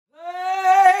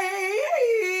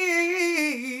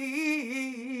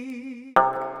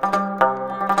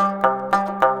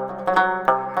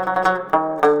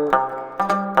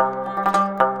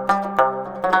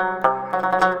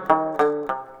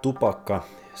SÄHKÖTUPAKKA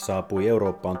saapui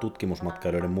Eurooppaan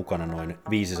tutkimusmatkailijoiden mukana noin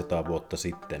 500 vuotta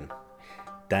sitten.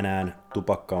 Tänään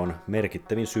tupakka on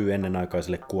merkittävin syy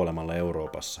ennenaikaiselle kuolemalle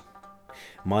Euroopassa.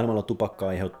 Maailmalla tupakka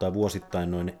aiheuttaa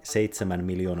vuosittain noin 7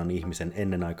 miljoonan ihmisen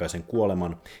ennenaikaisen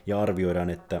kuoleman ja arvioidaan,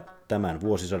 että tämän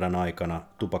vuosisadan aikana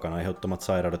tupakan aiheuttamat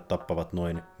sairaudet tappavat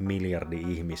noin miljardi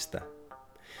ihmistä.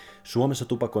 Suomessa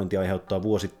tupakointi aiheuttaa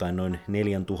vuosittain noin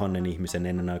 4 000 ihmisen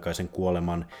ennenaikaisen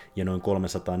kuoleman ja noin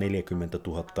 340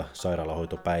 000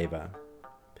 sairaalahoitopäivää.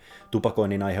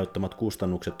 Tupakoinnin aiheuttamat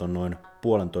kustannukset on noin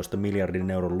 1,5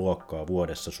 miljardin euron luokkaa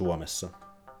vuodessa Suomessa.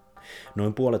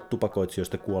 Noin puolet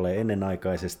tupakoitsijoista kuolee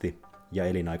ennenaikaisesti ja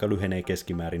elinaika lyhenee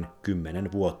keskimäärin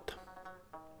 10 vuotta.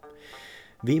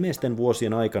 Viimeisten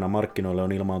vuosien aikana markkinoille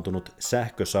on ilmaantunut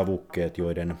sähkösavukkeet,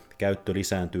 joiden käyttö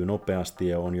lisääntyy nopeasti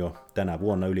ja on jo tänä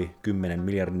vuonna yli 10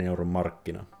 miljardin euron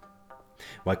markkina.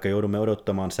 Vaikka joudumme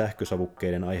odottamaan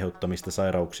sähkösavukkeiden aiheuttamista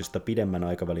sairauksista pidemmän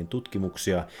aikavälin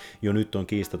tutkimuksia, jo nyt on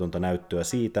kiistatonta näyttöä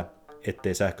siitä,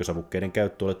 ettei sähkösavukkeiden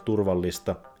käyttö ole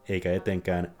turvallista eikä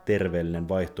etenkään terveellinen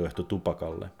vaihtoehto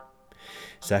tupakalle.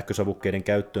 Sähkösavukkeiden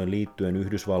käyttöön liittyen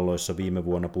Yhdysvalloissa viime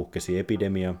vuonna puhkesi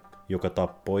epidemia, joka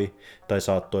tappoi tai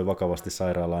saattoi vakavasti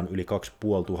sairaalaan yli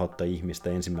 2500 ihmistä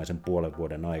ensimmäisen puolen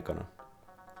vuoden aikana.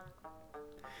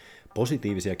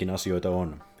 Positiivisiakin asioita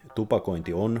on.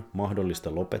 Tupakointi on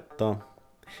mahdollista lopettaa,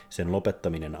 sen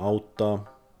lopettaminen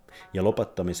auttaa ja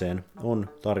lopettamiseen on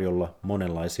tarjolla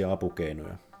monenlaisia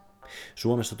apukeinoja.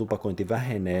 Suomessa tupakointi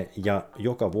vähenee ja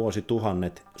joka vuosi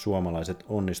tuhannet suomalaiset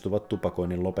onnistuvat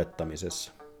tupakoinnin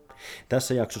lopettamisessa.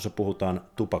 Tässä jaksossa puhutaan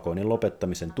tupakoinnin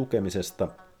lopettamisen tukemisesta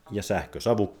ja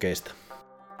sähkösavukkeista.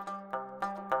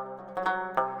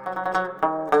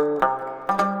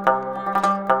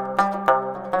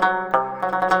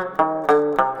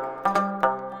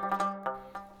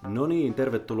 No niin,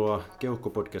 tervetuloa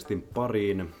Keuhkopodcastin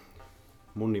pariin.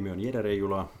 Mun nimi on Jere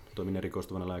Reijula, toimin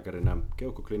erikoistuvana lääkärinä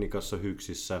keuhkoklinikassa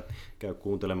HYKSissä. Käy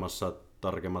kuuntelemassa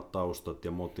tarkemmat taustat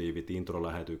ja motiivit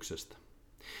introlähetyksestä.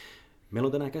 Meillä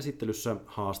on tänään käsittelyssä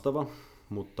haastava,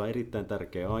 mutta erittäin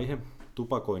tärkeä aihe,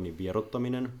 tupakoinnin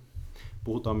vierottaminen.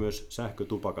 Puhutaan myös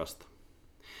sähkötupakasta.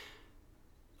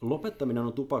 Lopettaminen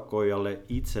on tupakoijalle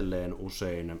itselleen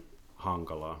usein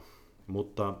hankalaa,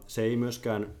 mutta se ei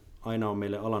myöskään aina ole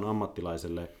meille alan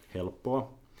ammattilaiselle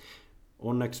helppoa.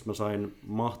 Onneksi mä sain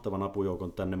mahtavan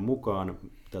apujoukon tänne mukaan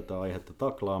tätä aihetta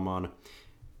taklaamaan.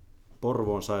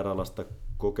 Porvoon sairaalasta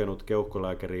kokenut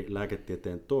keuhkolääkäri,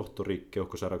 lääketieteen tohtori,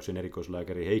 keuhkosairauksien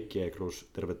erikoislääkäri Heikki Ekroos.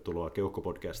 Tervetuloa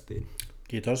Keuhkopodcastiin.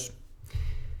 Kiitos.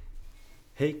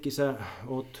 Heikki, sä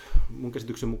oot mun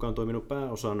käsityksen mukaan toiminut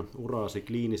pääosan uraasi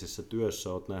kliinisessä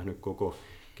työssä, oot nähnyt koko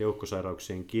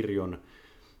keuhkosairauksien kirjon.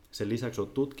 Sen lisäksi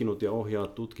oot tutkinut ja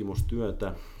ohjaat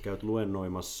tutkimustyötä, käyt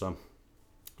luennoimassa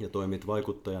ja toimit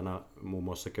vaikuttajana muun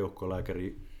muassa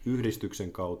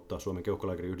keuhkolääkäriyhdistyksen kautta, Suomen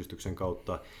keuhkolääkäriyhdistyksen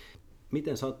kautta.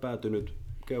 Miten sä oot päätynyt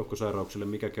keuhkosairauksille,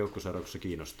 mikä keuhkosairauksissa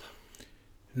kiinnostaa?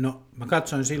 No, mä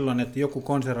katsoin silloin, että joku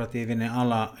konservatiivinen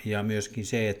ala ja myöskin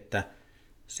se, että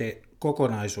se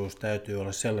kokonaisuus täytyy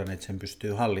olla sellainen, että sen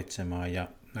pystyy hallitsemaan. Ja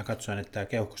mä katsoin, että tämä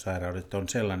keuhkosairaudet on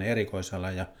sellainen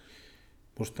erikoisala ja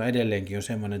musta edelleenkin on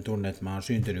sellainen tunne, että mä oon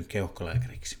syntynyt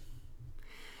keuhkolääkäriksi.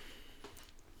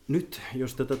 Nyt,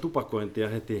 jos tätä tupakointia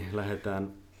heti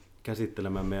lähdetään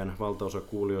käsittelemään, meidän valtaosa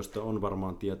kuulijoista on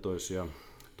varmaan tietoisia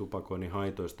tupakoinnin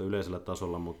haitoista yleisellä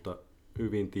tasolla, mutta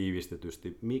hyvin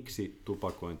tiivistetysti, miksi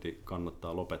tupakointi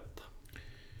kannattaa lopettaa?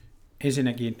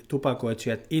 Ensinnäkin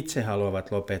tupakoitsijat itse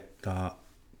haluavat lopettaa,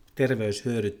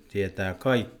 terveyshyödyt tietää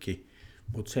kaikki,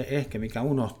 mutta se ehkä mikä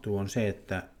unohtuu on se,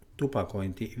 että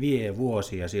tupakointi vie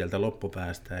vuosia sieltä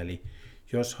loppupäästä, eli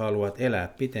jos haluat elää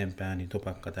pitempään, niin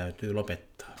tupakka täytyy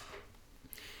lopettaa.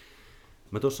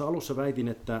 Mä tuossa alussa väitin,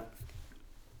 että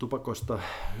tupakoista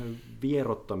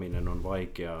vierottaminen on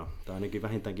vaikeaa, tai ainakin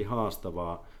vähintäänkin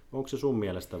haastavaa. Onko se sun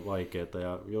mielestä vaikeaa,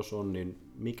 ja jos on,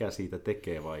 niin mikä siitä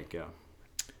tekee vaikeaa?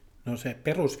 No se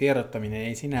perusvierottaminen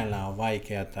ei sinällään ole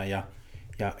vaikeaa,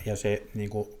 ja se, niin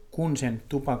kun sen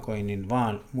tupakoinnin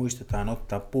vaan muistetaan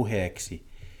ottaa puheeksi,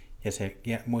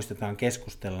 ja muistetaan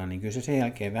keskustella, niin kyllä se sen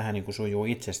jälkeen vähän niin kuin sujuu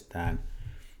itsestään.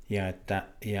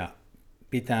 Ja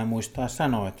pitää muistaa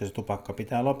sanoa, että se tupakka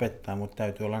pitää lopettaa, mutta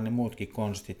täytyy olla ne muutkin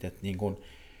konstit. Että niin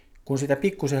kun sitä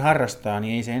pikkusen harrastaa,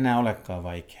 niin ei se enää olekaan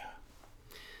vaikeaa.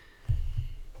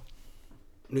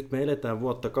 Nyt me eletään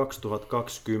vuotta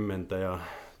 2020 ja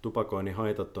tupakoinnin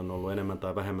haitat on ollut enemmän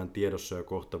tai vähemmän tiedossa jo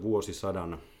kohta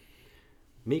vuosisadan.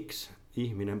 Miksi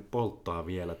ihminen polttaa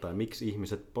vielä tai miksi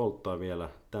ihmiset polttaa vielä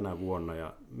tänä vuonna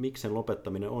ja miksi sen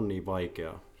lopettaminen on niin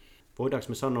vaikeaa? Voidaanko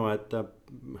me sanoa, että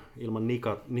ilman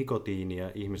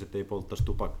nikotiinia ihmiset ei polttaisi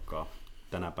tupakkaa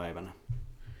tänä päivänä?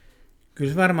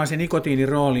 Kyllä varmaan se nikotiinin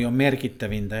rooli on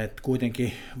merkittävintä, että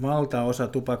kuitenkin valtaosa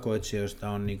tupakoitsijoista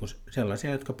on niinku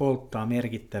sellaisia, jotka polttaa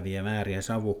merkittäviä määriä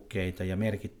savukkeita ja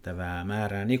merkittävää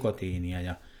määrää nikotiinia,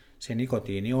 ja se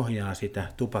nikotiini ohjaa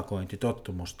sitä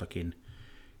tupakointitottumustakin.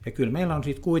 Ja kyllä meillä on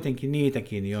sitten kuitenkin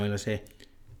niitäkin, joilla se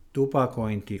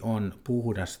tupakointi on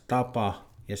puhdas tapa,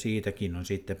 ja siitäkin on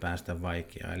sitten päästä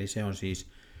vaikeaa. Eli se on siis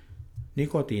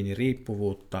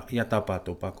nikotiiniriippuvuutta ja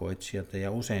tapatupakoitsijata,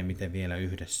 ja useimmiten vielä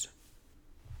yhdessä.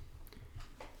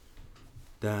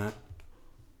 Tämä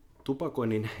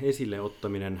tupakoinnin esille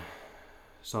ottaminen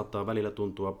saattaa välillä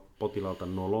tuntua potilaalta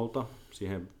nololta.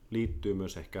 Siihen liittyy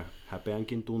myös ehkä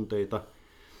häpeänkin tunteita.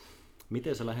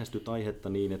 Miten sä lähestyt aihetta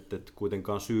niin, että et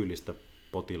kuitenkaan syyllistä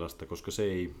potilasta, koska se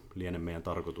ei liene meidän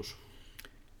tarkoitus?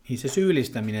 Niin se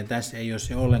syyllistäminen tässä ei ole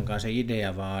se ollenkaan se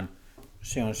idea, vaan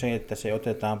se on se, että se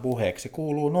otetaan puheeksi. Se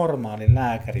kuuluu normaalin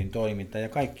lääkärin toimintaan, ja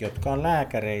kaikki, jotka on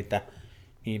lääkäreitä,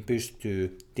 niin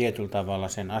pystyy tietyllä tavalla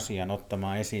sen asian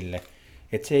ottamaan esille.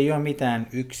 Että se ei ole mitään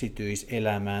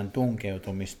yksityiselämään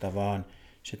tunkeutumista, vaan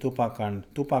se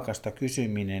tupakasta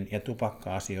kysyminen ja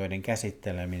tupakka-asioiden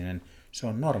käsitteleminen, se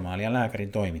on normaalia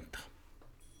lääkärin toimintaa.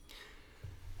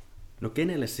 No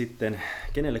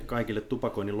kenelle kaikille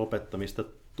tupakoinnin lopettamista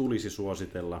tulisi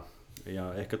suositella?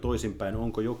 Ja ehkä toisinpäin,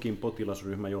 onko jokin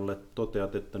potilasryhmä, jolle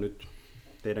toteat, että nyt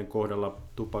teidän kohdalla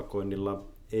tupakoinnilla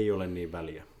ei ole niin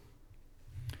väliä?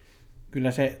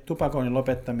 Kyllä se tupakoinnin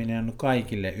lopettaminen on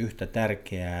kaikille yhtä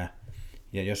tärkeää,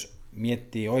 ja jos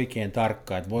miettii oikein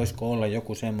tarkkaan, että voisiko olla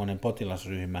joku semmoinen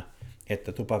potilasryhmä,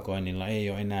 että tupakoinnilla ei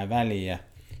ole enää väliä,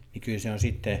 niin kyllä se on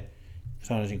sitten,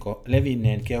 sanoisinko,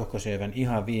 levinneen keuhkosyövän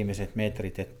ihan viimeiset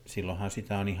metrit, että silloinhan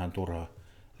sitä on ihan turhaa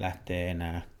lähteä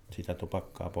enää sitä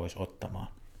tupakkaa pois ottamaan.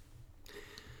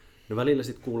 No välillä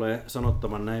sitten kuulee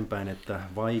sanottavan näin päin, että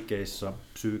vaikeissa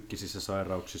psyykkisissä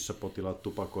sairauksissa potilaat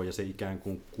tupakoi ja se ikään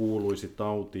kuin kuuluisi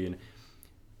tautiin.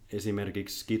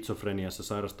 Esimerkiksi skitsofreniassa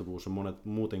sairastavuus on monet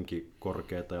muutenkin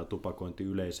korkeata ja tupakointi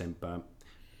yleisempää.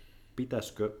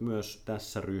 Pitäisikö myös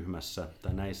tässä ryhmässä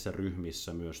tai näissä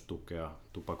ryhmissä myös tukea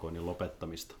tupakoinnin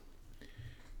lopettamista?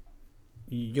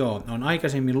 Joo, on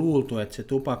aikaisemmin luultu, että se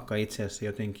tupakka itse asiassa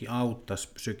jotenkin auttaisi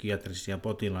psykiatrisia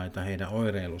potilaita heidän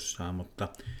oireilussaan, mutta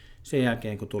sen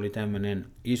jälkeen, kun tuli tämmöinen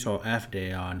iso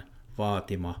FDA:n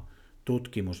vaatima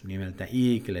tutkimus nimeltä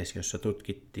EAGLES, jossa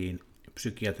tutkittiin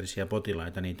psykiatrisia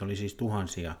potilaita, niitä oli siis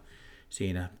tuhansia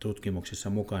siinä tutkimuksessa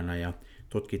mukana, ja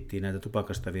tutkittiin näitä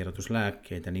tupakasta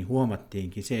vieroituslääkkeitä, niin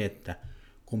huomattiinkin se, että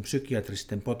kun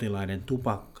psykiatristen potilaiden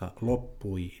tupakka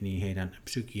loppui, niin heidän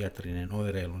psykiatrinen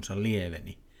oireilunsa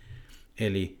lieveni.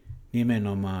 Eli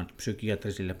nimenomaan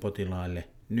psykiatrisille potilaille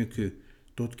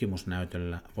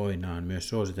nykytutkimusnäytöllä voidaan myös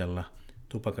suositella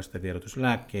tupakasta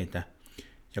vieroituslääkkeitä,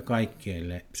 ja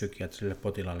kaikkeille psykiatrisille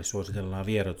potilaille suositellaan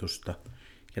vieroitusta.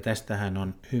 Ja tästähän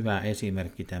on hyvä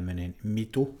esimerkki tämmöinen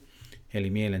MITU, eli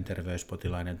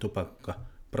mielenterveyspotilaiden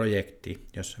tupakkaprojekti,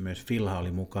 jossa myös Filha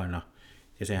oli mukana,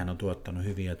 ja sehän on tuottanut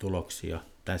hyviä tuloksia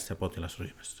tässä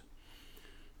potilasryhmässä.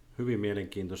 Hyvin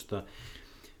mielenkiintoista.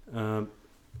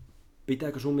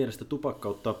 Pitääkö sun mielestä tupakka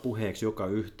ottaa puheeksi joka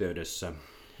yhteydessä?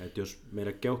 Et jos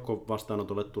meille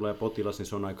keuhkovastaanotolle tulee potilas, niin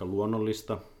se on aika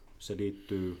luonnollista. Se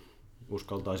liittyy,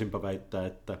 uskaltaisinpa väittää,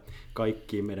 että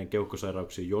kaikkiin meidän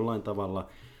keuhkosairauksiin jollain tavalla,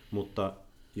 mutta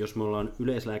jos me ollaan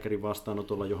yleislääkärin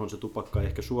vastaanotolla, johon se tupakka ei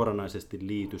ehkä suoranaisesti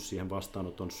liity siihen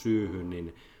vastaanoton syyhyn,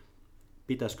 niin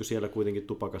pitäisikö siellä kuitenkin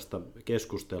tupakasta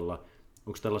keskustella?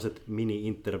 Onko tällaiset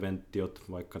mini-interventiot,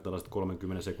 vaikka tällaiset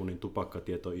 30 sekunnin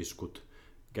tupakkatietoiskut,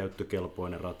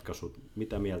 käyttökelpoinen ratkaisu?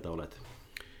 Mitä mieltä olet?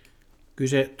 Kyllä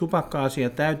se tupakka-asia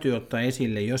täytyy ottaa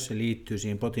esille, jos se liittyy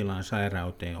siihen potilaan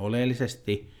sairauteen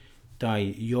oleellisesti,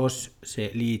 tai jos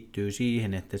se liittyy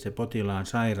siihen, että se potilaan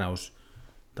sairaus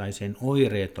tai sen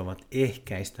oireet ovat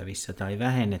ehkäistävissä tai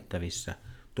vähennettävissä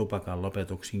tupakan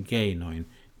lopetuksin keinoin,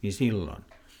 niin silloin.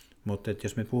 Mutta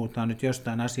jos me puhutaan nyt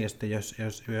jostain asiasta,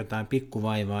 jos jotain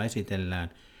pikkuvaivaa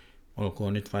esitellään,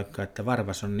 olkoon nyt vaikka, että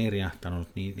varvas on nirjahtanut,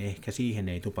 niin ehkä siihen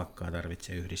ei tupakkaa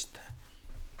tarvitse yhdistää.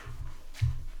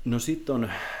 No sitten on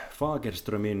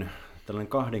Fagerströmin tällainen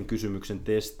 2 kysymyksen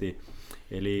testi,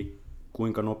 eli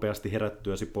kuinka nopeasti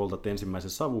herättyäsi poltat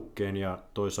ensimmäisen savukkeen ja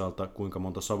toisaalta kuinka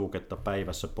monta savuketta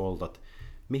päivässä poltat.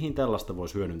 Mihin tällaista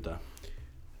voisi hyödyntää?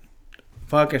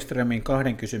 Fagerströmin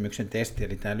 2 kysymyksen testi,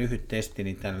 eli tämä lyhyt testi,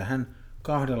 niin tällähän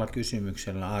 2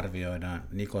 kysymyksellä arvioidaan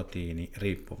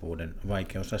nikotiiniriippuvuuden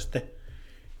vaikeusaste.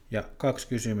 Ja 2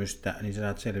 kysymystä, niin sä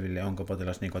saat selville, onko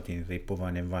potilas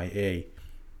nikotiiniriippuvainen vai ei.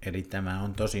 Eli tämä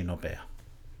on tosi nopea.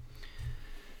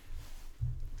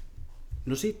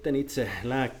 No sitten itse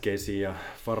lääkkeisiin ja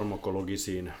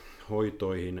farmakologisiin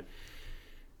hoitoihin.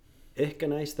 Ehkä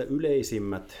näistä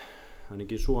yleisimmät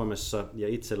ainakin Suomessa ja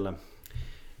itsellä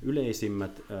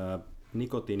yleisimmät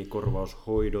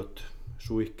nikotiinikorvaushoidot,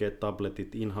 suihkeet,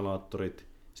 tabletit, inhalaattorit,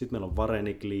 sitten meillä on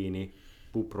varenikliini,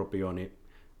 bupropioni.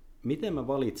 Miten mä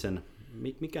valitsen,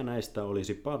 mikä näistä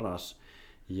olisi paras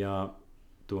ja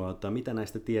mitä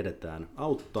näistä tiedetään?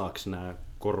 Auttaako nämä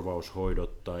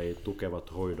korvaushoidot tai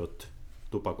tukevat hoidot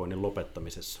tupakoinnin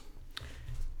lopettamisessa?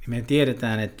 Me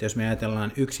tiedetään, että jos me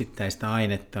ajatellaan yksittäistä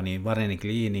ainetta, niin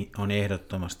varenikliini on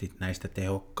ehdottomasti näistä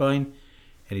tehokkain.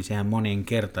 Eli sehän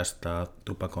moninkertaistaa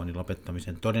tupakoinnin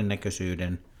lopettamisen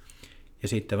todennäköisyyden. Ja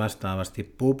sitten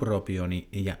vastaavasti bupropioni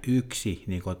ja yksi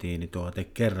nikotiinituote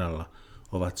kerralla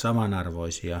ovat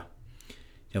samanarvoisia.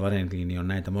 Ja varenikliini on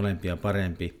näitä molempia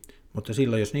parempi. Mutta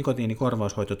silloin, jos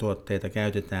nikotiinikorvaushoitotuotteita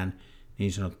käytetään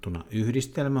niin sanottuna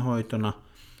yhdistelmähoitona,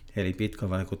 eli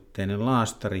pitkävaikutteinen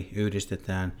laastari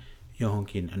yhdistetään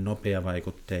johonkin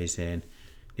nopeavaikutteiseen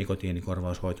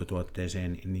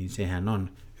nikotiinikorvaushoitotuotteeseen, niin sehän on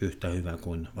yhtä hyvä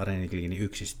kuin varenikliini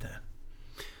yksistään.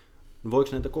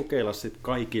 Voiko näitä kokeilla sitten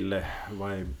kaikille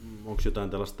vai onko jotain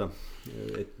tällaista,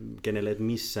 kenelle et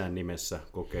missään nimessä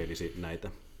kokeilisi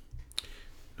näitä?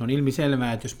 No on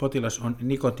ilmiselvää, että jos potilas on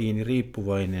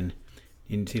nikotiiniriippuvainen,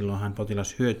 niin silloinhan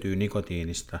potilas hyötyy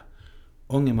nikotiinista.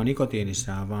 Ongelma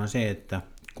nikotiinissa on vaan se, että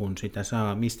kun sitä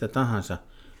saa mistä tahansa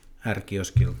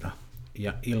R-kioskilta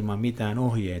ja ilman mitään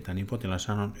ohjeita, niin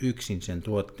potilashan on yksin sen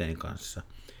tuotteen kanssa.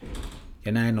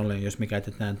 Ja näin ollen, jos me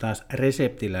käytetään taas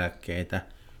reseptilääkkeitä,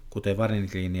 kuten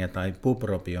varenikliiniä tai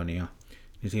bupropionia,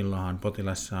 niin silloinhan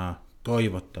potilas saa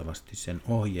toivottavasti sen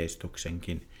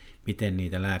ohjeistuksenkin, miten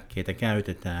niitä lääkkeitä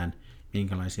käytetään,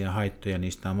 minkälaisia haittoja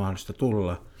niistä on mahdollista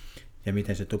tulla ja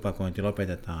miten se tupakointi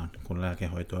lopetetaan, kun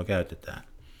lääkehoitoa käytetään.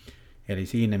 Eli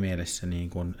siinä mielessä niin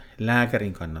kun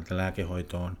lääkärin kannalta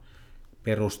lääkehoito on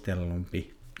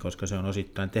perustellumpi, koska se on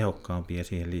osittain tehokkaampi ja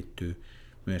siihen liittyy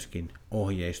myöskin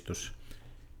ohjeistus.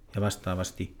 Ja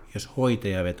vastaavasti, jos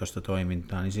hoitajavetosta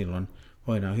toimintaa, niin silloin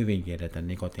voidaan hyvinkin edetä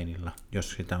nikotiinilla, jos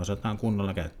sitä osataan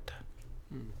kunnolla käyttää.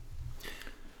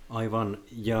 Aivan.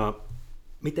 Ja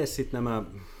miten sitten nämä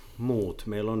muut?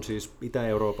 Meillä on siis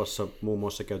Itä-Euroopassa muun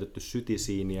muassa käytetty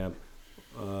sytisiiniä,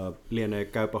 lienee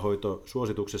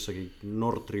käypähoitosuosituksessakin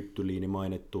nortriptyliini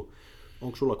mainittu.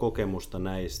 Onko sulla kokemusta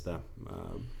näistä?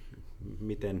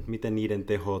 Miten niiden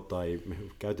teho tai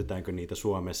käytetäänkö niitä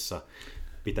Suomessa?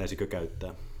 Pitäisikö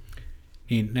käyttää?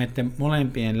 Niin näiden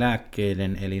molempien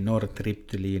lääkkeiden, eli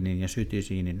nortriptyliinin ja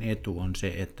sytisiinin etu on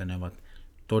se, että ne ovat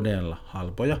todella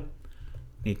halpoja.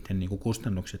 Niiden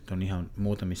kustannukset on ihan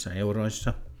muutamissa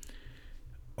euroissa.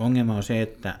 Ongelma on se,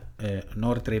 että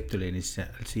nortriptyliinissä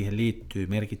siihen liittyy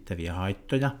merkittäviä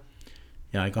haittoja,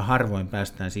 ja aika harvoin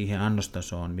päästään siihen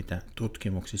annostasoon, mitä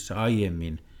tutkimuksissa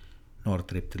aiemmin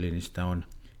nortriptyliinistä on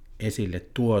esille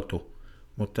tuotu,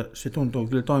 mutta se tuntuu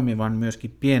kyllä toimivan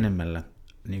myöskin pienemmällä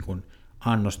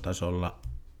annostasolla.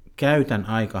 Käytän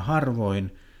aika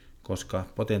harvoin, koska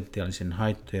potentiaalisen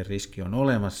haittojen riski on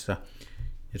olemassa,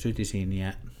 ja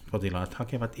sytisiiniä potilaat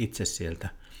hakevat itse sieltä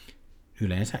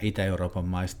yleensä Itä-Euroopan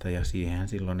maista, ja siihen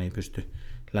silloin ei pysty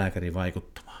lääkäri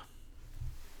vaikuttamaan.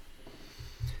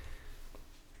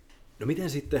 No miten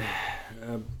sitten,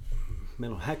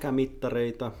 meillä on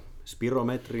häkämittareita,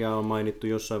 spirometria on mainittu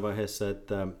jossain vaiheessa,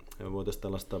 että voitaisiin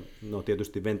tällaista, no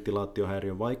tietysti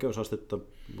ventilaatiohäiriön vaikeusastetta,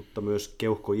 mutta myös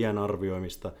keuhkoiän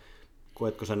arvioimista.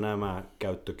 Koetko sä nämä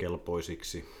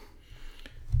käyttökelpoisiksi?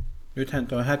 Nythän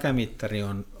tuo häkämittari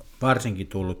on varsinkin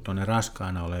tullut tuonne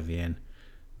raskaana olevien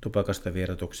tupakasta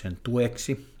vieroituksen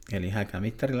tueksi. Eli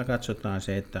häkämittarilla katsotaan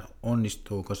se, että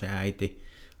onnistuuko se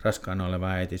raskaana oleva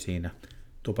äiti siinä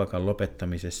tupakan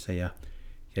lopettamisessa. Ja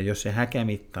jos se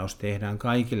häkämittaus tehdään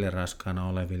kaikille raskaana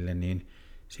oleville, niin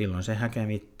silloin se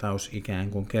häkämittaus ikään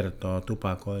kuin kertoo,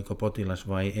 tupakoiko potilas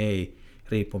vai ei,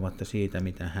 riippumatta siitä,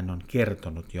 mitä hän on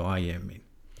kertonut jo aiemmin.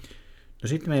 No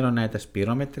sitten meillä on näitä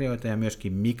spirometrioita ja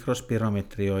myöskin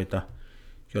mikrospirometrioita,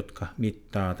 jotka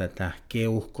mittaa tätä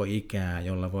keuhkoikää,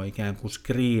 jolla voi ikään kuin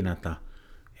skriinata,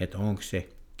 että onko se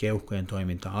keuhkojen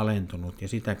toiminta alentunut ja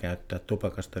sitä käyttää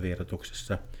tupakasta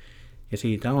vieroituksessa. Ja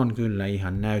siitä on kyllä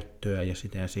ihan näyttöä ja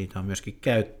siitä on myöskin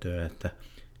käyttöä, että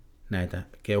näitä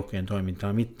keuhkojen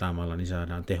toimintaa mittaamalla niin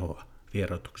saadaan tehoa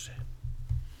vieroitukseen.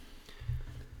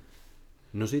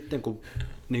 No sitten kun,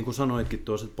 niin kuin sanoitkin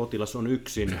tuossa, että potilas on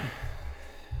yksin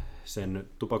sen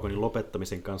tupakoinnin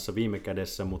lopettamisen kanssa viime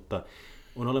kädessä, mutta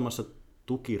on olemassa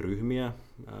tukiryhmiä,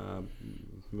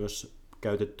 myös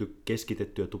käytetty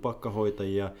keskitettyjä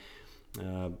tupakkahoitajia.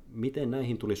 Miten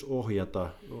näihin tulisi ohjata?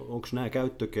 Onko nämä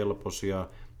käyttökelpoisia?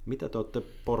 Mitä te olette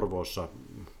Porvoossa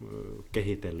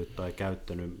kehitellyt tai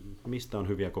käyttänyt? Mistä on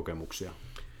hyviä kokemuksia?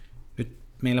 Nyt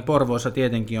meillä Porvoossa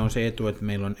tietenkin on se etu, että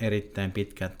meillä on erittäin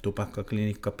pitkä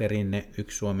tupakkaklinikkaperinne,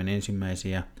 yksi Suomen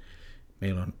ensimmäisiä.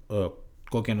 Meillä on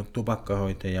kokenut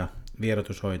tupakkahoitaja,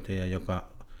 vieroitushoitaja, joka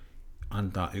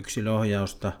antaa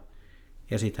yksilöohjausta.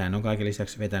 Ja sitten hän on kaiken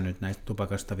lisäksi vetänyt näistä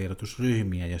tupakasta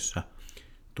vieroitusryhmiä, jossa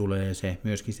tulee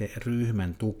myöskin se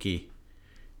ryhmän tuki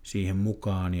siihen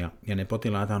mukaan. Ja ne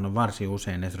potilaathan on varsin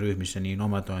usein näissä ryhmissä niin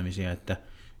omatoimisia, että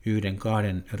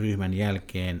 1-2 ryhmän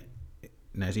jälkeen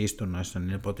näissä istunnoissa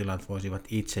niin ne potilaat voisivat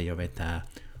itse jo vetää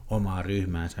omaa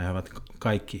ryhmäänsä. He ovat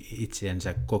kaikki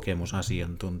itsensä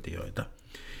kokemusasiantuntijoita.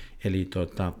 Eli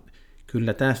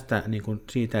kyllä tästä niin kuin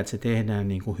siitä, että se tehdään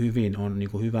niin kuin hyvin, on niin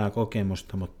kuin hyvää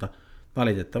kokemusta, mutta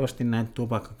valitettavasti näitä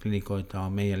tupakkaklinikoita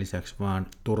on meidän lisäksi vaan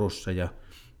Turussa ja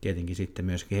tietenkin sitten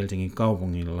myöskin Helsingin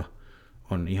kaupungilla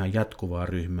on ihan jatkuvaa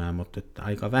ryhmää, mutta että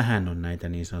aika vähän on näitä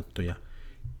niin sanottuja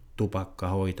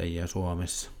tupakkahoitajia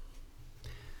Suomessa.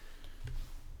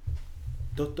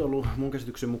 Te olette ollut mun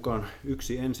käsityksen mukaan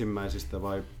yksi ensimmäisistä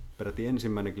vai peräti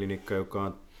ensimmäinen klinikka, joka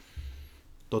on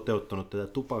toteuttanut tätä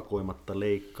tupakoimatta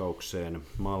leikkaukseen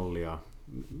mallia.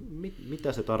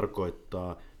 Mitä se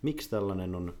tarkoittaa? Miksi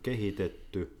tällainen on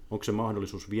kehitetty? Onko se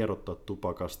mahdollisuus vierottaa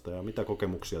tupakasta ja mitä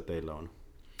kokemuksia teillä on?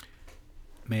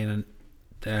 Meidän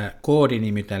tämä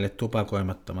koodinimi tälle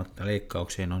tupakoimattamatta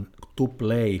leikkaukseen on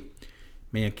TUPLEI.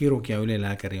 Meidän kirurgian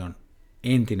ylilääkäri on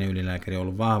entinen ylilääkäri,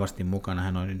 ollut vahvasti mukana.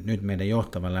 Hän on nyt meidän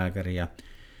johtava lääkäri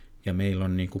ja meillä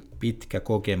on niin kuin pitkä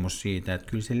kokemus siitä, että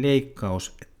kyllä se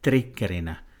leikkaus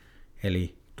triggerinä,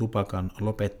 eli tupakan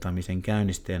lopettamisen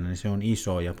käynnistäjänä, niin se on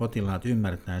iso ja potilaat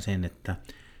ymmärtää sen, että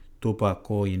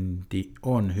tupakointi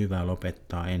on hyvä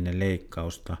lopettaa ennen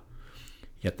leikkausta.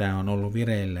 Ja tämä on ollut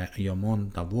vireillä jo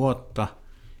monta vuotta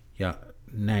ja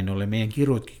näin ollen meidän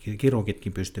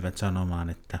kirurgitkin pystyvät sanomaan,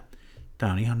 että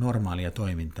tämä on ihan normaalia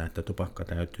toimintaa, että tupakka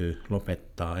täytyy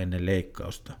lopettaa ennen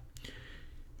leikkausta.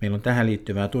 Meillä on tähän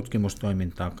liittyvää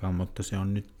tutkimustoimintaakaan, mutta se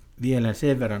on nyt vielä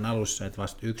sen verran alussa, että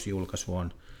vasta 1 julkaisu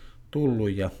on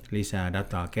tullut ja lisää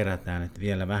dataa kerätään, että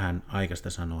vielä vähän aikaista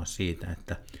sanoa siitä,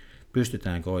 että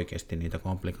pystytäänkö oikeasti niitä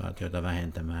komplikaatioita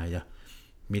vähentämään ja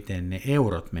miten ne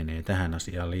eurot menee tähän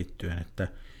asiaan liittyen, että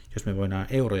jos me voidaan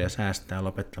euroja säästää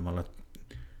lopettamalla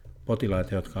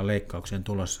potilaita, jotka on leikkaukseen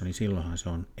tulossa, niin silloinhan se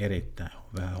on erittäin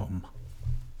hyvä homma.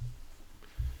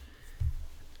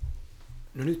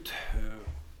 No nyt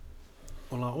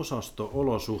ollaan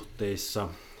osasto-olosuhteissa.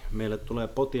 Meille tulee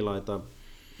potilaita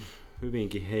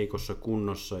hyvinkin heikossa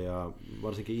kunnossa ja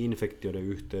varsinkin infektioiden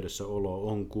yhteydessä olo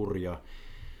on kurja.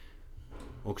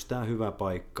 Onko tämä hyvä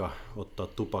paikka ottaa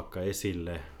tupakka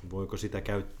esille? Voiko sitä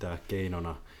käyttää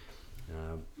keinona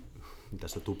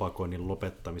tässä tupakoinnin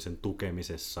lopettamisen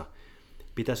tukemisessa?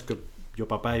 Pitäisikö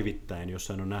jopa päivittäin,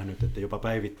 jossain on nähnyt, että jopa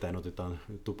päivittäin otetaan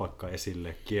tupakka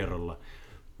esille kierrolla?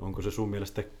 Onko se sun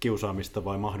mielestä kiusaamista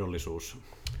vai mahdollisuus?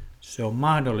 Se on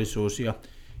mahdollisuus ja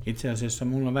itse asiassa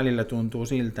mulla välillä tuntuu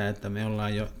siltä, että me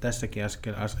ollaan jo tässäkin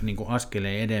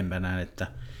askeleen edempänä, että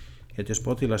jos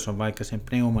potilas on vaikka sen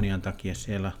pneumonian takia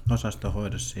siellä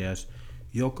osastohoidossa ja jos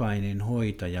jokainen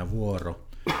hoitajavuoro,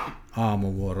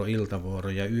 aamuvuoro, iltavuoro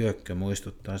ja yökkö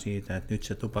muistuttaa siitä, että nyt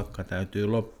se tupakka täytyy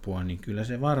loppua, niin kyllä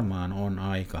se varmaan on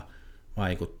aika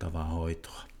vaikuttavaa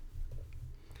hoitoa.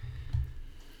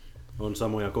 On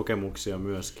samoja kokemuksia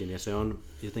myöskin ja se on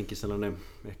jotenkin sellainen,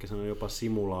 ehkä sellainen jopa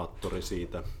simulaattori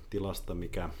siitä tilasta,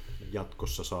 mikä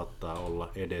jatkossa saattaa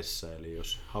olla edessä. Eli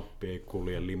jos happi ei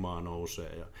kulje, limaa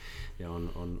nousee ja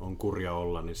on kurja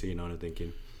olla, niin siinä on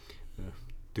jotenkin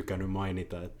tykännyt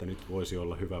mainita, että nyt voisi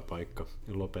olla hyvä paikka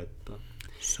lopettaa.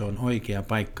 Se on oikea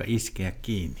paikka iskeä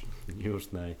kiinni.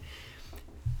 Just näin.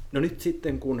 No nyt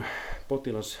sitten kun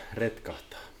potilas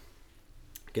retkahtaa,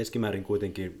 keskimäärin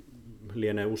kuitenkin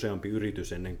lienee useampi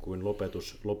yritys ennen kuin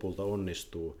lopetus lopulta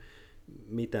onnistuu.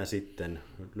 Mitä sitten?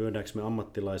 Lyödäänkö me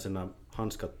ammattilaisena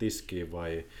hanskat tiskiin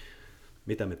vai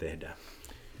mitä me tehdään?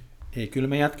 Ei, kyllä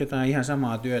me jatketaan ihan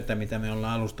samaa työtä, mitä me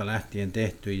ollaan alusta lähtien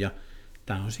tehty. Ja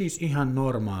tämä on siis ihan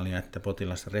normaalia, että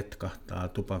potilas retkahtaa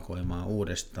tupakoimaan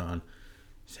uudestaan.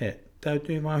 Se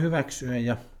täytyy vaan hyväksyä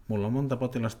ja mulla on monta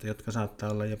potilasta, jotka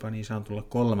saattaa olla jopa niin sanotulla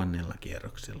 3.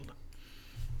 kierroksella.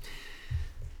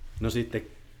 No sitten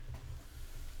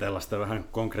tällaista vähän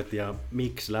konkretiaa,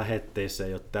 miksi lähetteissä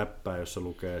ei ole täppää, jossa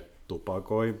lukee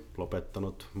tupakoi,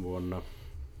 lopettanut vuonna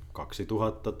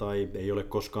 2000 tai ei ole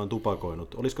koskaan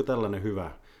tupakoinut. Olisiko tällainen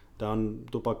hyvä?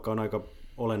 Tupakka on aika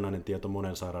olennainen tieto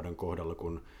monen sairauden kohdalla,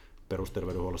 kun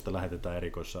perusterveydenhuollosta lähetetään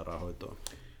erikoissairaanhoitoon.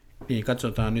 Niin,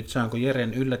 katsotaan nyt saanko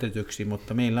Jeren yllätetyksi,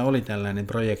 mutta meillä oli tällainen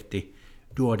projekti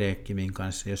Duodecimin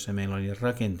kanssa, jossa meillä oli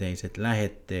rakenteiset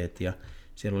lähetteet ja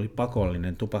siellä oli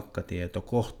pakollinen tupakkatieto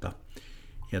kohta.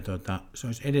 Ja se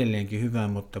olisi edelleenkin hyvä,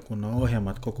 mutta kun nuo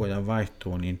ohjelmat koko ajan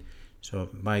vaihtuu, niin se on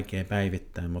vaikea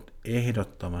päivittää, mutta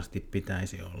ehdottomasti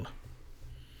pitäisi olla.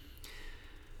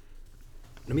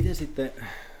 No miten sitten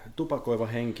tupakoiva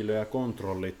henkilö ja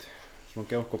kontrollit? Sulla on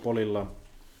keuhkopolilla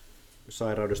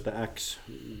sairaudesta X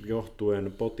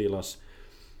johtuen potilas.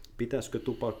 Pitäisikö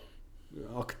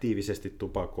aktiivisesti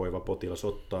tupakoiva potilas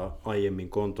ottaa aiemmin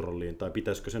kontrolliin tai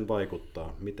pitäisikö sen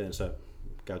vaikuttaa? Miten sä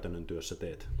käytännön työssä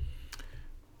teet?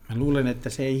 Mä luulen, että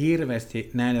se ei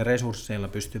hirveästi näillä resursseilla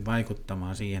pysty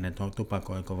vaikuttamaan siihen, että on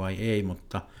tupakoiko vai ei,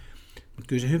 mutta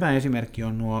kyllä se hyvä esimerkki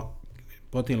on nuo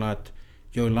potilaat,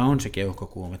 joilla on se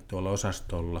keuhkokuume tuolla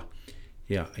osastolla.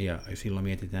 Ja silloin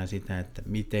mietitään sitä, että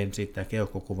miten sitä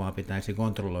keuhkokuvaa pitäisi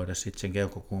kontrolloida sitten sen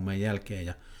keuhkokuumeen jälkeen.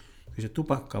 Ja kyllä se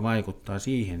tupakka vaikuttaa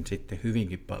siihen sitten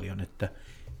hyvinkin paljon, että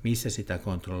missä sitä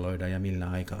kontrolloidaan ja millä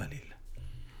aikavälillä.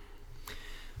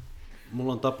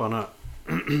 Mulla on tapana,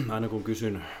 aina kun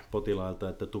kysyn potilailta,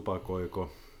 että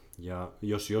tupakoiko, ja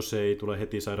jos ei tule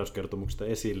heti sairauskertomuksesta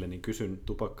esille, niin kysyn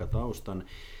tupakkataustan.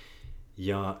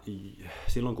 Ja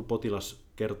silloin kun potilas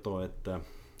kertoo, että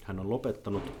hän on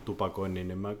lopettanut tupakoinnin,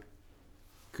 niin mä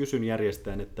kysyn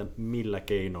järjestäen, että millä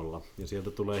keinolla. Ja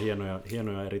sieltä tulee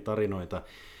hienoja eri tarinoita.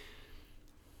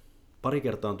 Pari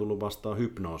kertaa on tullut vastaan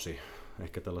hypnoosi,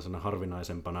 ehkä tällaisena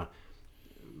harvinaisempana.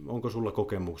 Onko sulla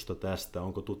kokemusta tästä?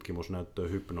 Onko tutkimusnäyttöä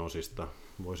hypnoosista?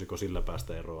 Voisiko sillä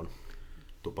päästä eroon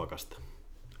tupakasta?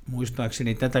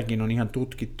 Muistaakseni tätäkin on ihan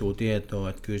tutkittua tietoa,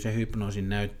 että kyllä se hypnoosin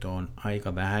näyttö on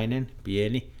aika vähäinen,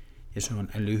 pieni, ja se on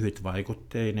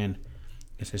lyhytvaikutteinen.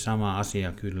 Ja se sama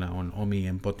asia kyllä on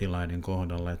omien potilaiden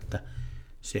kohdalla, että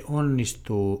se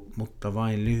onnistuu, mutta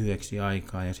vain lyhyeksi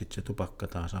aikaa, ja sitten se tupakka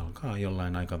taas alkaa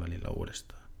jollain aikavälillä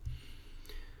uudestaan.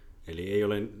 Eli ei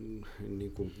ole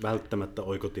niin kuin välttämättä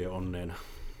oikotie onneen.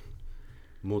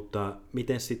 Mutta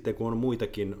miten sitten, kun on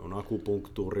muitakin, on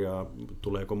akupunktuuria,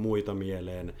 tuleeko muita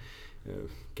mieleen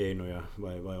keinoja,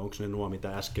 vai onko ne nuo,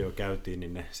 mitä äsken jo käytiin,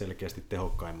 niin ne selkeästi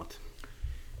tehokkaimmat?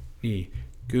 Niin,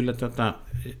 kyllä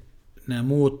nämä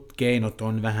muut keinot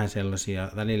on vähän sellaisia,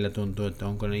 välillä tuntuu, että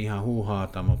onko ne ihan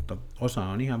huuhaata, mutta osa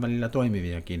on ihan välillä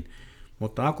toimiviakin.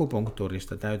 Mutta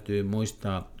akupunktuurista täytyy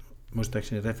muistaa,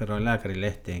 muistaakseni referoin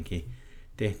lääkärilehteenkin,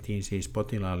 tehtiin siis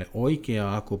potilaalle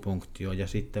oikea akupunktio ja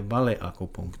sitten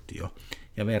valeakupunktio,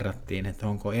 ja verrattiin, että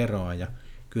onko eroa, ja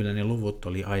kyllä ne luvut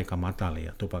oli aika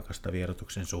matalia tupakasta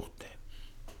vieroituksen suhteen.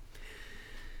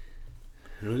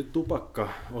 No nyt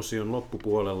tupakka-osion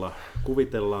loppupuolella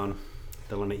kuvitellaan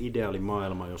tällainen ideaali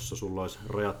maailma, jossa sulla olisi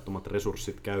rajattomat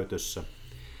resurssit käytössä.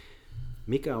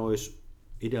 Mikä olisi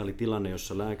ideaali tilanne,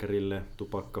 jossa lääkärille,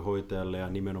 tupakkahoitajalle ja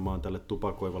nimenomaan tälle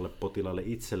tupakoivalle potilaalle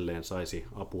itselleen saisi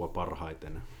apua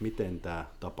parhaiten? Miten tämä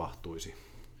tapahtuisi?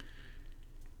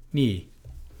 Niin,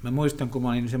 mä muistan, kun mä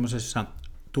olin semmoisessa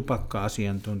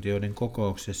tupakka-asiantuntijoiden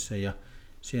kokouksessa ja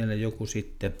siellä joku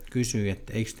sitten kysyi,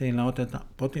 että eikö teillä oteta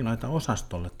potilaita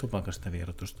osastolle tupakasta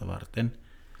vieroitusta varten?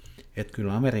 Että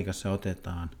kyllä Amerikassa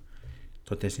otetaan.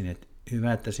 Totesin, että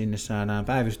hyvä, että sinne saadaan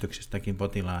päivystyksestäkin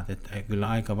potilaat, että kyllä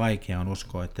aika vaikea on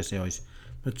uskoa, että se olisi.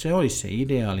 Mutta se olisi se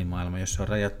ideaalimaailma, jossa on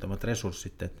rajattomat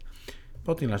resurssit, että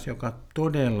potilas, joka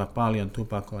todella paljon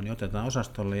tupakoi, niin otetaan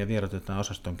osastolle ja vieroitetaan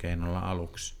osaston keinolla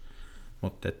aluksi.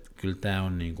 Mutta kyllä tämä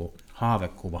on niinku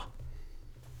haavekuva.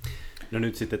 No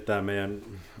nyt sitten tämä meidän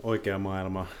oikea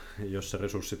maailma, jossa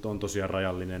resurssit on tosiaan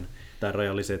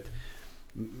rajalliset.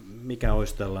 Mikä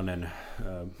olisi tällainen,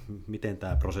 miten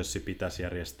tämä prosessi pitäisi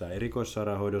järjestää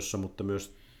erikoissairaanhoidossa, mutta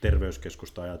myös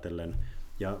terveyskeskusta ajatellen?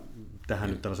 Ja tähän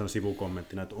nyt tällaisena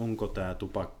sivukommenttina, että onko tämä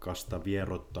tupakasta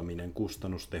vieroittaminen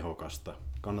kustannustehokasta?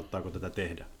 Kannattaako tätä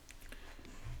tehdä?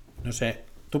 No se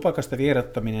tupakasta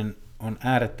vieroittaminen on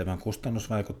äärettömän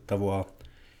kustannusvaikuttavaa,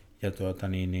 ja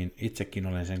itsekin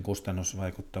olen sen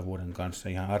kustannusvaikuttavuuden kanssa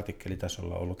ihan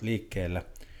artikkelitasolla ollut liikkeellä.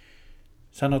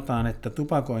 Sanotaan, että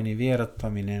tupakoinnin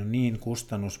vieroittaminen on niin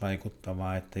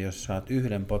kustannusvaikuttavaa, että jos saat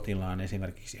yhden potilaan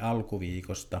esimerkiksi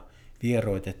alkuviikosta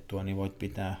vieroitettua, niin voit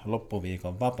pitää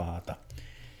loppuviikon vapaata.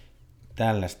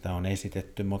 Tällaista on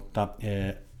esitetty, mutta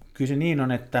kyllä se niin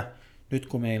on, että nyt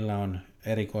kun meillä on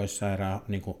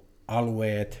niin kuin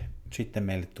alueet, sitten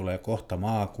meille tulee kohta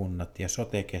maakunnat ja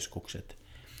sote-keskukset,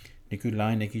 niin kyllä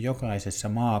ainakin jokaisessa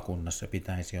maakunnassa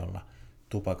pitäisi olla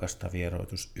tupakasta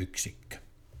vieroitusyksikkö.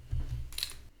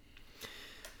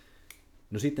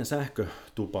 No sitten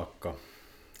sähkötupakka,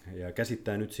 ja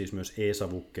käsittää nyt siis myös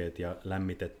e-savukkeet ja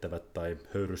lämmitettävät tai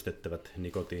höyrystettävät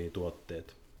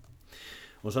nikotiinituotteet.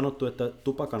 On sanottu, että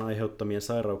tupakan aiheuttamien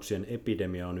sairauksien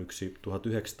epidemia on yksi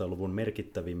 1900-luvun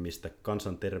merkittävimmistä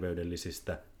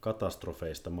kansanterveydellisistä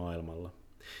katastrofeista maailmalla.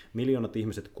 Miljoonat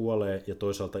ihmiset kuolee ja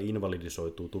toisaalta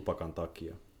invalidisoituu tupakan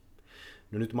takia.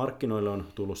 No nyt markkinoille on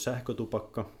tullut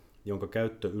sähkötupakka, jonka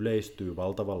käyttö yleistyy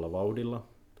valtavalla vauhdilla,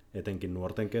 etenkin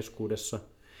nuorten keskuudessa.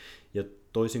 Ja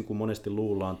toisin kuin monesti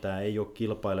luullaan, tämä ei ole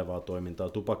kilpailevaa toimintaa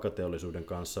tupakkateollisuuden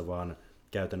kanssa, vaan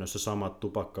käytännössä samat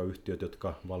tupakkayhtiöt,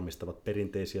 jotka valmistavat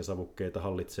perinteisiä savukkeita,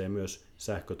 hallitsee myös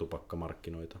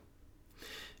sähkötupakkamarkkinoita.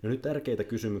 No nyt tärkeitä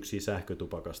kysymyksiä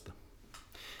sähkötupakasta.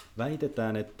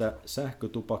 Väitetään, että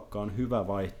sähkötupakka on hyvä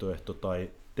vaihtoehto tai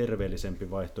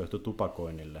terveellisempi vaihtoehto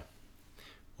tupakoinnille.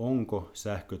 Onko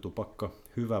sähkötupakka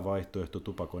hyvä vaihtoehto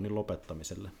tupakoinnin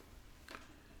lopettamiselle?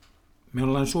 Me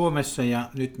ollaan Suomessa ja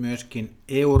nyt myöskin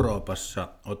Euroopassa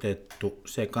otettu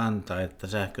se kanta, että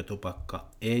sähkötupakka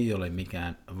ei ole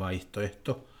mikään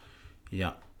vaihtoehto.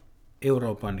 Ja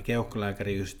Euroopan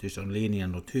keuhkolääkäriyhdistys on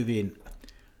linjannut hyvin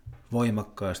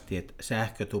voimakkaasti, että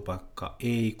sähkötupakka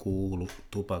ei kuulu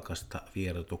tupakasta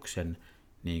vieroituksen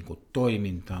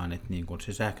toimintaan, että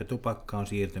se sähkötupakka on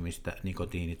siirtymistä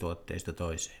nikotiinituotteista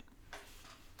toiseen.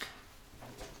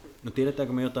 No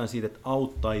tiedetäänkö me jotain siitä, että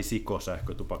auttaisiko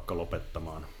sähkötupakka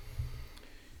lopettamaan?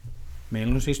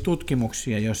 Meillä on siis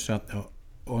tutkimuksia, joissa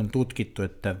on tutkittu,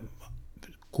 että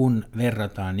kun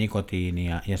verrataan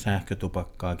nikotiinia ja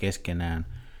sähkötupakkaa keskenään,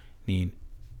 niin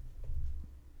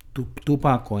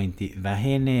tupakointi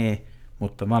vähenee,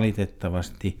 mutta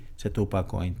valitettavasti se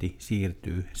tupakointi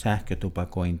siirtyy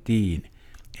sähkötupakointiin,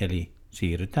 eli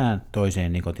siirrytään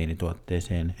toiseen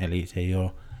nikotiinituotteeseen, eli se ei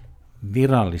ole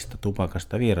virallista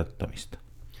tupakasta vierottamista.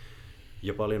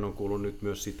 Ja paljon on kuullut nyt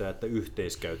myös sitä, että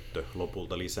yhteiskäyttö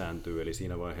lopulta lisääntyy, eli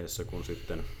siinä vaiheessa, kun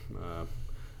sitten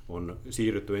on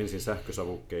siirrytty ensin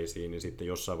sähkösavukkeisiin, niin sitten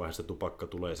jossain vaiheessa tupakka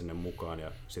tulee sinne mukaan,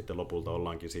 ja sitten lopulta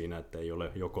ollaankin siinä, että ei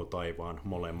ole joko tai vaan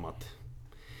molemmat.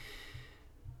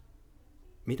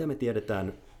 Mitä me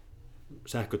tiedetään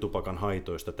sähkötupakan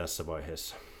haitoista tässä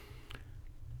vaiheessa?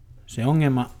 Se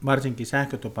ongelma varsinkin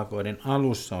sähkötupakoiden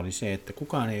alussa oli se, että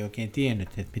kukaan ei oikein tiennyt,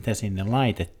 että mitä sinne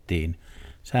laitettiin.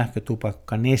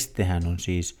 Sähkötupakkanestehän on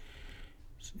siis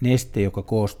neste, joka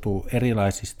koostuu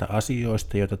erilaisista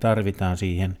asioista, joita tarvitaan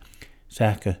siihen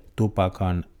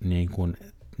sähkötupakan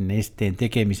nesteen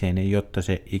tekemiseen, jotta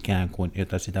se ikään kuin,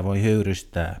 jota sitä voi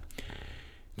höyrystää.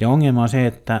 Ja ongelma on se,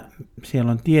 että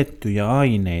siellä on tiettyjä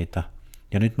aineita,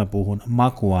 ja nyt mä puhun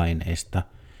makuaineista,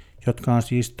 jotka on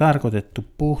siis tarkoitettu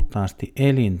puhtaasti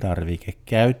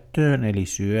elintarvikekäyttöön, eli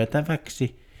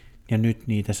syötäväksi, ja nyt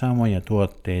niitä samoja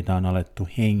tuotteita on alettu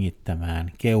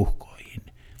hengittämään keuhkoihin,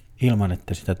 ilman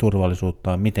että sitä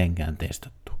turvallisuutta on mitenkään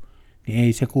testattu. Niin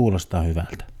ei se kuulosta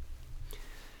hyvältä.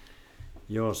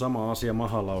 Joo, sama asia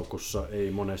mahalaukussa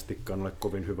ei monestikaan ole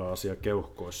kovin hyvä asia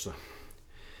keuhkoissa.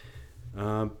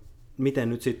 Miten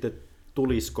nyt sitten,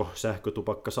 tulisiko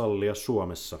sähkötupakka sallia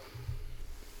Suomessa?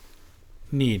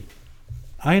 Niin.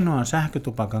 Ainoa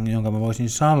sähkötupakan, jonka mä voisin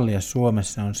sallia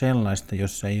Suomessa, on sellaista,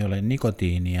 jossa ei ole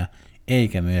nikotiinia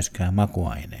eikä myöskään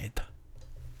makuaineita.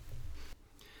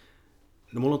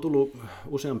 No, mulla on tullut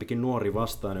useampikin nuori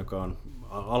vastaan, joka on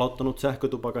aloittanut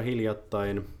sähkötupakan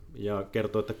hiljattain ja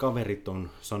kertoo, että kaverit on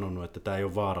sanonut, että tämä ei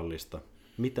ole vaarallista.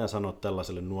 Mitä sanot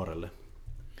tällaiselle nuorelle?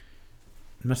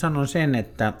 Mä sanon sen,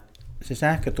 että se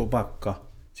sähkötupakka,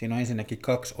 siinä on ensinnäkin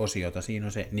 2 osiota. Siinä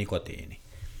on se nikotiini.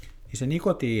 Ja se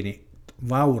nikotiini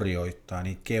vaurioittaa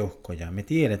niitä keuhkoja. Me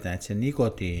tiedetään, että se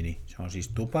nikotiini, se on siis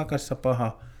tupakassa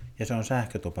paha ja se on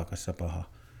sähkötupakassa paha.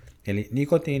 Eli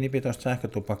nikotiinipitoista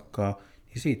sähkötupakkaa,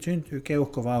 niin siitä syntyy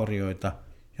keuhkovaurioita,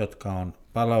 jotka on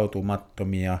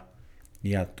palautumattomia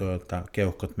ja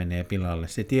keuhkot menee pilalle.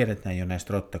 Se tiedetään jo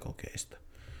näistä rottakokeista.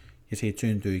 Ja siitä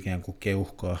syntyy ikään kuin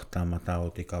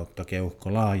keuhkoahtaumatauti kautta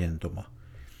keuhkolaajentuma.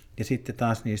 Ja sitten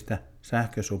taas niistä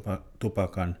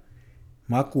sähkötupakan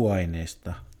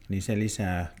makuaineista, niin se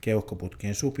lisää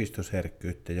keuhkoputkien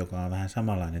supistusherkkyyttä, joka on vähän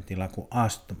samanlainen tila kuin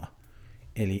astma.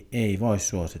 Eli ei voi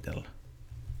suositella.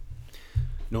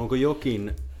 No onko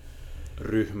jokin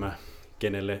ryhmä,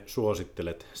 kenelle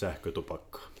suosittelet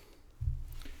sähkötupakkaa?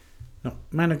 No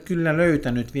mä en ole kyllä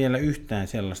löytänyt vielä yhtään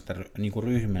sellaista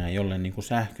ryhmää, jolle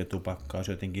sähkötupakka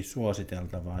olisi jotenkin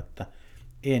suositeltavaa, että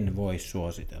en voi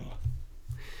suositella.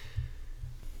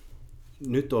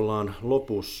 Nyt ollaan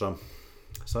lopussa.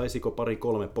 Saisiko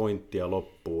 2-3 pointtia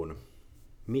loppuun?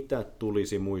 Mitä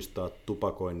tulisi muistaa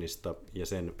tupakoinnista ja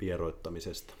sen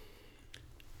vieroittamisesta?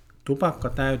 Tupakka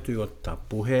täytyy ottaa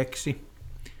puheeksi,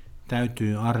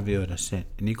 täytyy arvioida se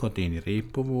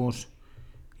nikotiiniriippuvuus,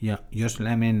 ja jos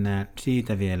mennään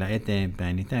siitä vielä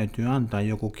eteenpäin, niin täytyy antaa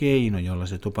joku keino, jolla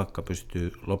se tupakka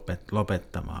pystyy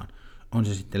lopettamaan. On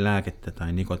se sitten lääkettä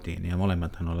tai nikotiinia,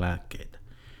 molemmathan on lääkkeitä.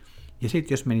 Ja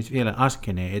sitten jos menisi vielä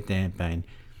askeleen eteenpäin,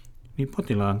 niin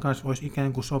potilaan kanssa voisi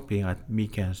ikään kuin sopia, että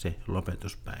mikä se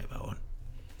lopetuspäivä on.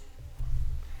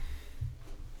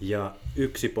 Ja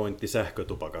 1 pointti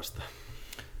sähkötupakasta.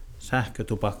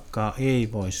 Sähkötupakkaa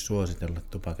ei voi suositella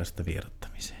tupakasta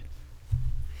vierottamiseen.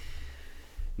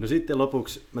 No sitten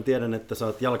lopuksi, mä tiedän, että sä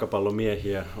oot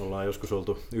jalkapallomiehiä, ollaan joskus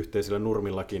oltu yhteisillä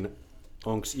nurmillakin.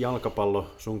 Onko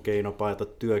jalkapallo sun keino paeta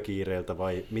työkiireiltä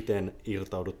vai miten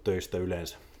irtaudut töistä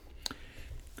yleensä?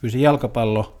 Kyllä se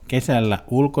jalkapallo kesällä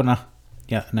ulkona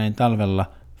ja näin talvella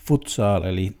futsal,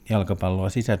 eli jalkapalloa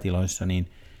sisätiloissa,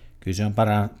 niin kyllä se on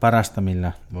parasta,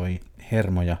 millä voi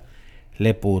hermoja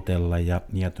lepuutella ja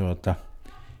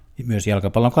myös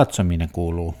jalkapallon katsominen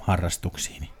kuuluu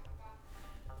harrastuksiini.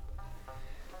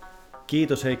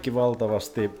 Kiitos Heikki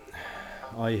valtavasti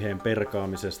aiheen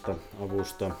perkaamisesta,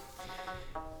 avusta.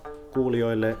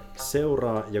 Kuulijoille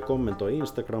seuraa ja kommentoi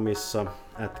Instagramissa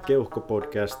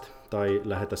 @keuhkopodcast tai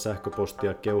lähetä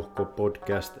sähköpostia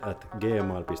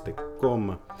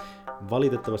keuhkopodcast@gmail.com.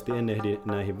 Valitettavasti en ehdi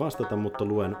näihin vastata, mutta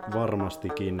luen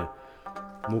varmastikin.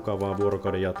 Mukavaa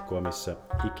vuorokauden jatkoa, missä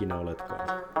ikinä oletkaan.